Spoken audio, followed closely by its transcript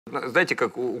Знаете,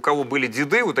 как у кого были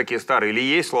деды вот такие старые, или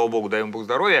есть, слава богу, дай им Бог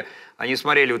здоровья, они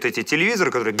смотрели вот эти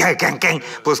телевизоры, которые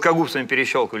плоскогубцами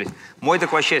перещелкивались. Мой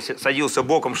так вообще садился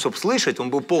боком, чтобы слышать, он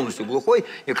был полностью глухой,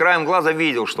 и краем глаза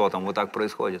видел, что там вот так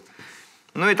происходит.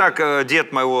 Ну и так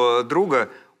дед моего друга,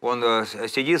 он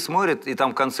сидит, смотрит, и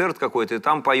там концерт какой-то, и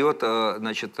там поет,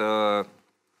 значит,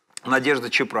 Надежда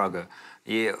Чепрага.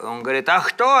 И он говорит, а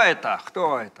кто это?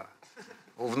 Кто это?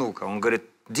 У внука. Он говорит,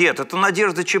 дед, это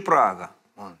Надежда Чепрага.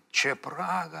 Он,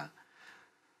 Чепрага.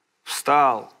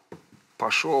 Встал,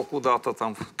 пошел куда-то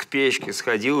там к печке,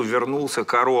 сходил, вернулся,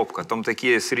 коробка. Там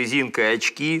такие с резинкой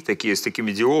очки, такие с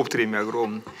такими диоптриями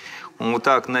огромными. Он вот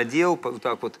так надел, вот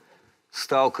так вот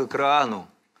встал к экрану,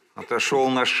 отошел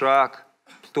на шаг,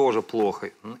 тоже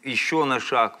плохо. Еще на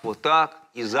шаг вот так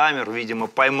и замер, видимо,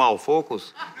 поймал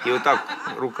фокус. И вот так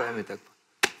руками так.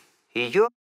 Ее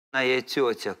моя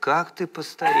тетя, как ты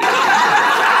постарела.